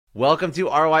Welcome to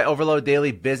ROI Overload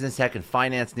Daily Business Tech and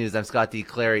Finance News. I'm Scott D.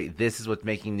 Clary. This is what's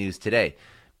making news today.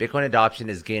 Bitcoin adoption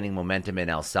is gaining momentum in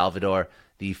El Salvador.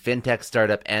 The fintech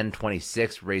startup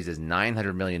N26 raises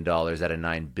 $900 million at a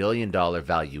 $9 billion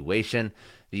valuation.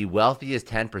 The wealthiest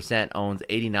 10% owns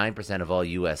 89% of all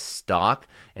U.S. stock,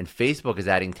 and Facebook is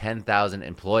adding 10,000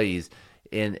 employees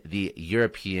in the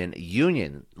European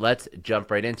Union. Let's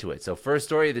jump right into it. So first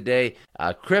story of the day,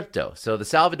 crypto. So the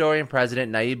Salvadorian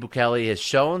president, Nayib Bukele, has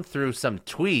shown through some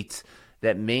tweets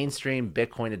that mainstream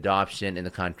Bitcoin adoption in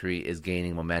the country is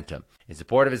gaining momentum. In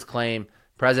support of his claim,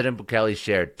 President Bukele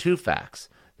shared two facts.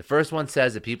 The first one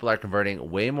says that people are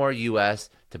converting way more U.S.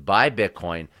 to buy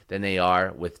Bitcoin than they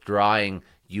are withdrawing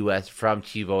U.S. from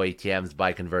Chivo ATMs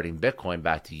by converting Bitcoin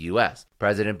back to U.S.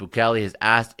 President Bukele has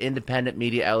asked independent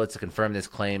media outlets to confirm this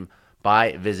claim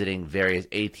by visiting various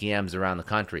ATMs around the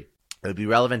country. It would be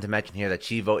relevant to mention here that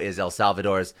Chivo is El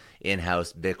Salvador's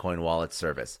in-house Bitcoin wallet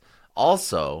service.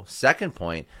 Also, second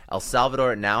point, El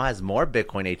Salvador now has more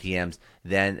Bitcoin ATMs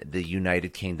than the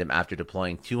United Kingdom after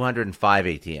deploying 205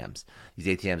 ATMs.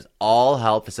 These ATMs all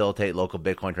help facilitate local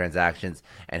Bitcoin transactions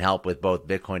and help with both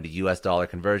Bitcoin to US dollar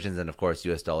conversions and, of course,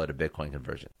 US dollar to Bitcoin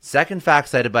conversion. Second fact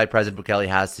cited by President Bukele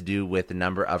has to do with the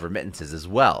number of remittances as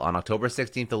well. On October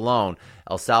 16th alone,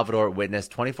 El Salvador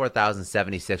witnessed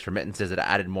 24,076 remittances that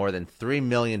added more than $3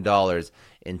 million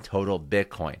in total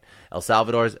Bitcoin. El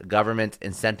Salvador's government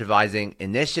incentivizing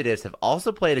initiatives have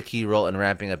also played a key role in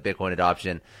ramping up Bitcoin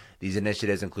adoption. These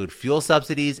initiatives include fuel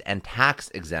subsidies and tax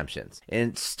exemptions.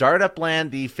 In startup land,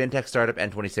 the fintech startup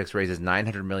N26 raises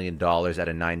 $900 million at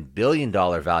a $9 billion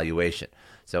valuation.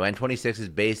 So N26 is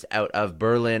based out of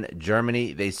Berlin,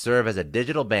 Germany. They serve as a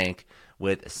digital bank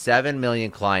with 7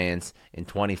 million clients in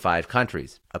 25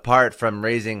 countries. Apart from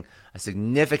raising a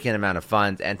significant amount of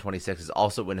funds, N26 has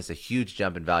also witnessed a huge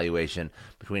jump in valuation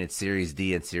between its Series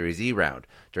D and Series E round.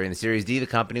 During the Series D, the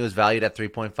company was valued at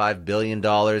 $3.5 billion.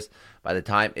 By the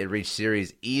time it reached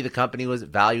Series E, the company was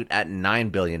valued at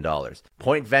 $9 billion.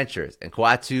 Point Ventures and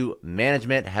Coatue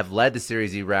Management have led the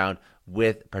Series E round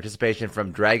with participation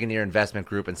from Dragoneer Investment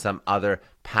Group and some other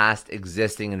past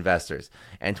existing investors.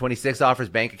 N26 offers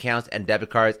bank accounts and debit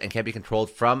cards and can be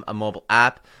controlled from a mobile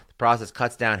app. The process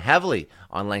cuts down heavily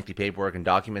on lengthy paperwork and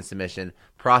document submission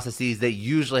processes that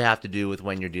usually have to do with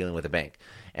when you're dealing with a bank.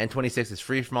 N26 is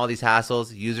free from all these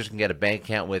hassles. Users can get a bank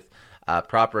account with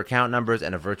proper account numbers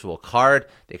and a virtual card.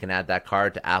 They can add that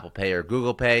card to Apple Pay or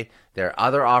Google Pay. There are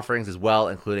other offerings as well,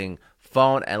 including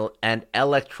phone and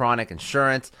electronic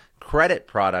insurance, credit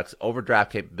products,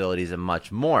 overdraft capabilities, and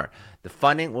much more. The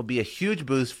funding will be a huge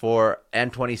boost for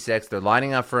N26. They're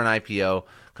lining up for an IPO.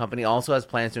 Company also has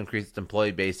plans to increase its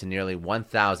employee base to nearly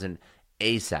 1,000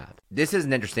 ASAP. This is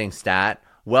an interesting stat.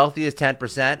 Wealthiest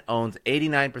 10% owns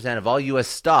 89% of all U.S.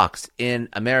 stocks in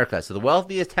America. So the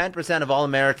wealthiest 10% of all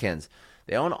Americans,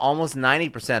 they own almost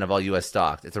 90% of all U.S.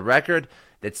 stocks. It's a record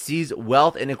that sees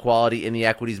wealth inequality in the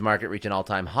equities market reach an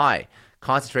all-time high.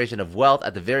 Concentration of wealth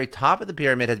at the very top of the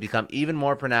pyramid has become even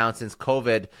more pronounced since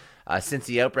COVID. Since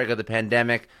the outbreak of the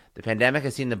pandemic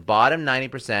has seen the bottom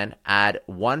 90% add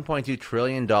 $1.2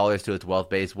 trillion to its wealth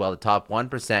base, while the top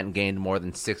 1% gained more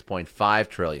than $6.5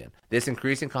 trillion. This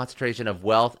increasing concentration of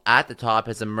wealth at the top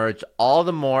has emerged all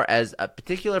the more as a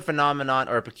peculiar phenomenon,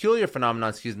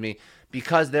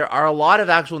 because there are a lot of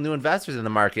actual new investors in the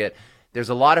market. There's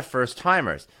a lot of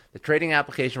first-timers. The trading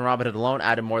application Robinhood alone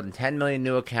added more than 10 million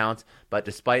new accounts, but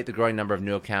despite the growing number of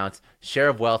new accounts, share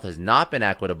of wealth has not been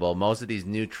equitable. Most of these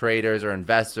new traders or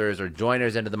investors or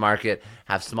joiners into the market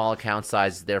have small account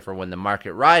sizes. Therefore, when the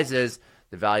market rises,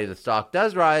 the value of the stock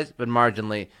does rise, but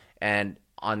marginally. And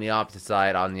on the opposite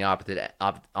side, on the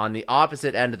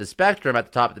opposite end of the spectrum, at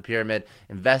the top of the pyramid,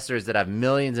 investors that have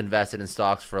millions invested in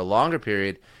stocks for a longer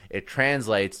period, it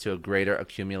translates to a greater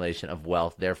accumulation of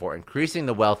wealth, therefore increasing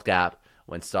the wealth gap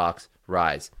when stocks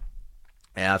rise.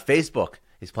 Facebook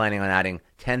is planning on adding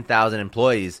 10,000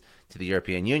 employees to the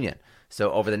European Union.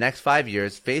 So over the next 5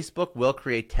 years, Facebook will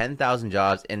create 10,000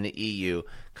 jobs in the EU.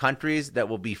 Countries that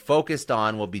will be focused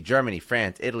on will be Germany,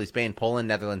 France, Italy, Spain, Poland,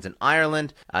 Netherlands, and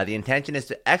Ireland. The intention is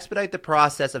to expedite the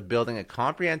process of building a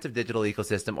comprehensive digital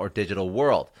ecosystem or digital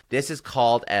world. This is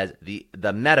called as the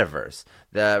metaverse.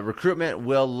 The recruitment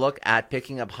will look at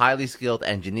picking up highly skilled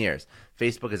engineers.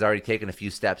 Facebook has already taken a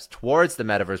few steps towards the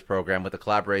metaverse program with a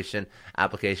collaboration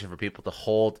application for people to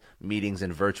hold meetings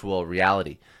in virtual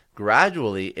reality.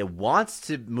 Gradually, it wants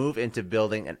to move into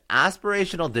building an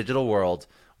aspirational digital world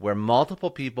where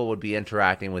multiple people would be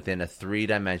interacting within a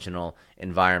three-dimensional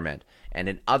environment. And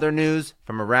in other news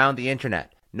from around the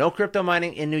internet, No crypto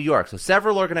mining in New York. So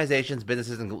several organizations,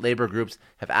 businesses, and labor groups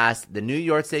have asked the New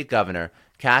York State Governor,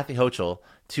 Kathy Hochul,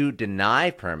 to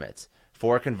deny permits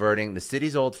for converting the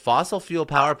city's old fossil fuel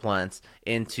power plants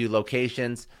into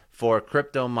locations for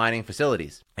crypto mining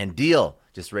facilities. And Deal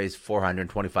just raised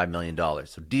 $425 million.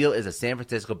 So Deal is a San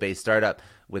Francisco-based startup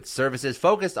with services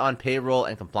focused on payroll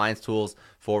and compliance tools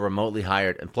for remotely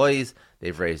hired employees.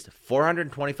 They've raised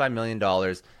 $425 million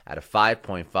at a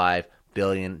 $5.5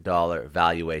 billion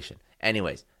valuation.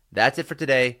 Anyways, that's it for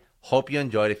today. Hope you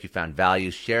enjoyed. If you found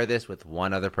value, share this with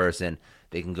one other person.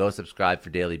 They can go subscribe for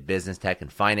daily business, tech,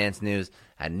 and finance news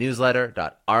at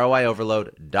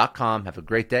newsletter.roioverload.com. Have a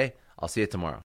great day. I'll see you tomorrow.